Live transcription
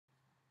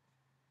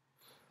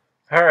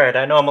Alright,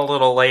 I know I'm a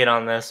little late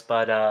on this,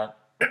 but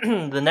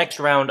the next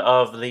round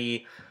of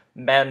the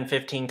Madden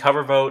 15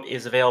 cover vote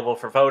is available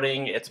for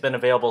voting. It's been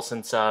available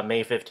since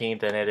May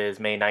 15th, and it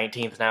is May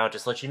 19th now,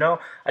 just to let you know.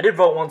 I did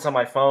vote once on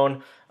my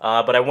phone,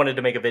 but I wanted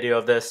to make a video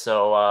of this,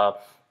 so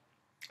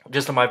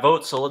just on my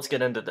vote, so let's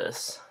get into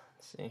this.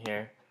 Let's see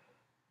here.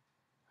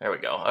 There we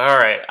go.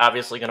 Alright,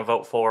 obviously going to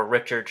vote for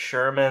Richard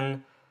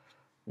Sherman.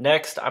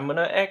 Next, I'm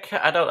gonna.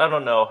 I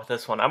don't know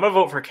this one. I'm gonna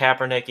vote for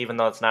Kaepernick, even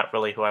though it's not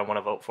really who I want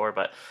to vote for.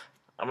 But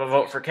I'm gonna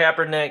vote for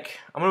Kaepernick.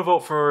 I'm gonna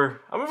vote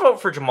for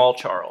Jamal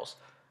Charles.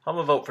 I'm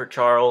gonna vote for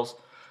Charles,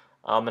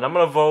 and I'm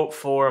gonna vote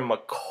for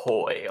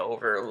McCoy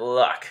over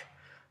Luck.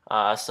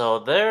 So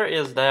there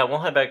is that. We'll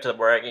head back to the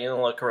bracket.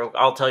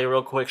 I'll tell you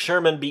real quick.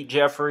 Sherman beat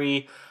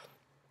Jeffrey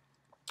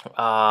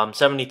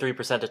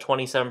 73% to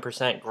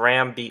 27%.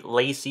 Graham beat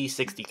Lacey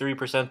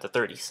 63% to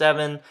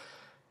 37%.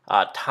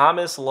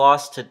 Thomas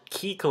lost to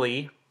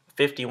Keekly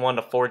 51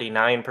 to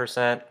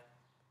 49%.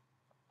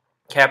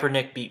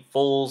 Kaepernick beat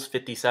Foles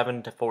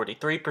 57 to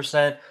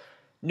 43%.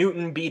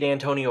 Newton beat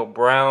Antonio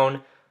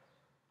Brown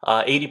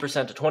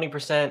 80% to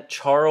 20%.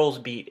 Charles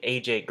beat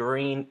AJ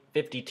Green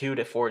 52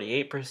 to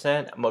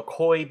 48%.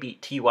 McCoy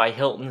beat T.Y.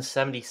 Hilton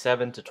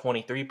 77 to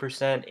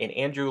 23%. And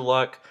Andrew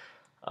Luck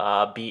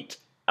beat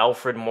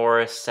Alfred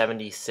Morris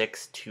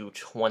 76 to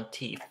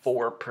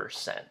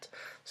 24%.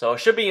 So it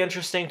should be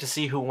interesting to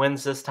see who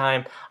wins this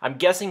time. I'm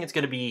guessing it's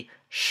going to be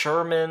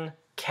Sherman,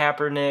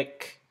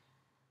 Kaepernick,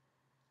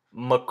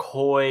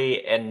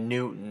 McCoy, and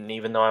Newton,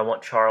 even though I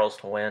want Charles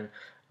to win.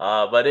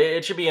 But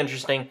it should be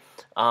interesting.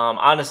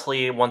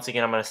 Honestly, once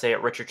again, I'm going to say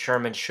it. Richard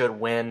Sherman should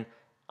win.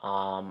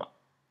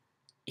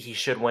 He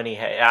should win.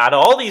 Out of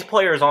all these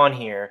players on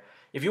here,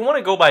 if you want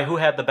to go by who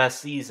had the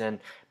best season,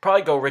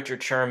 probably go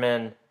Richard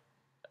Sherman.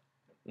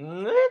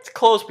 It's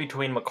close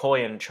between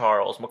McCoy and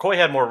Charles. McCoy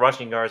had more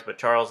rushing yards, but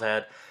Charles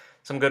had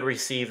some good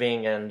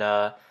receiving and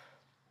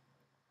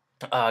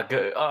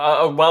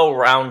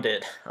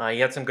well-rounded. He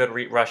had some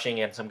good rushing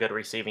and some good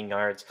receiving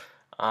yards.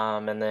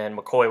 And then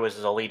McCoy was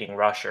the leading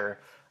rusher.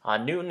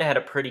 Newton had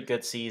a pretty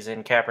good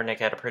season. Kaepernick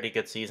had a pretty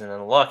good season.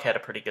 And Luck had a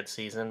pretty good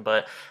season.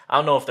 But I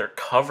don't know if they're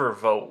cover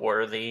vote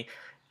worthy.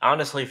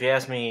 Honestly, if you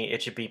ask me,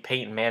 it should be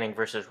Peyton Manning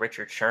versus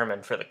Richard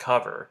Sherman for the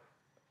cover.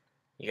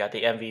 You got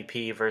the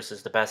MVP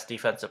versus the best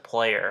defensive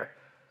player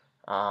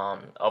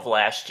of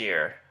last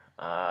year.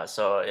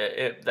 So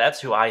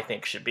that's who I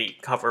think should be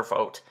cover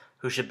vote.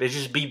 Who should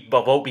just be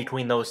a vote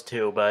between those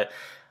two. But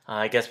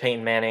I guess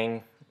Peyton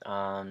Manning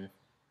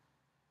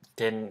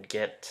didn't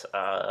get.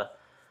 I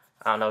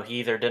don't know. He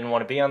either didn't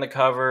want to be on the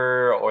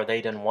cover or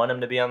they didn't want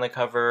him to be on the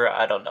cover.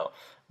 I don't know.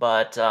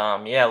 But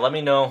yeah, let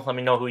me know. Let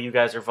me know who you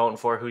guys are voting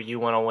for, who you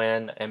want to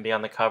win and be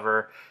on the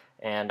cover.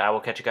 And I will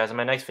catch you guys in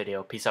my next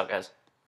video. Peace out, guys.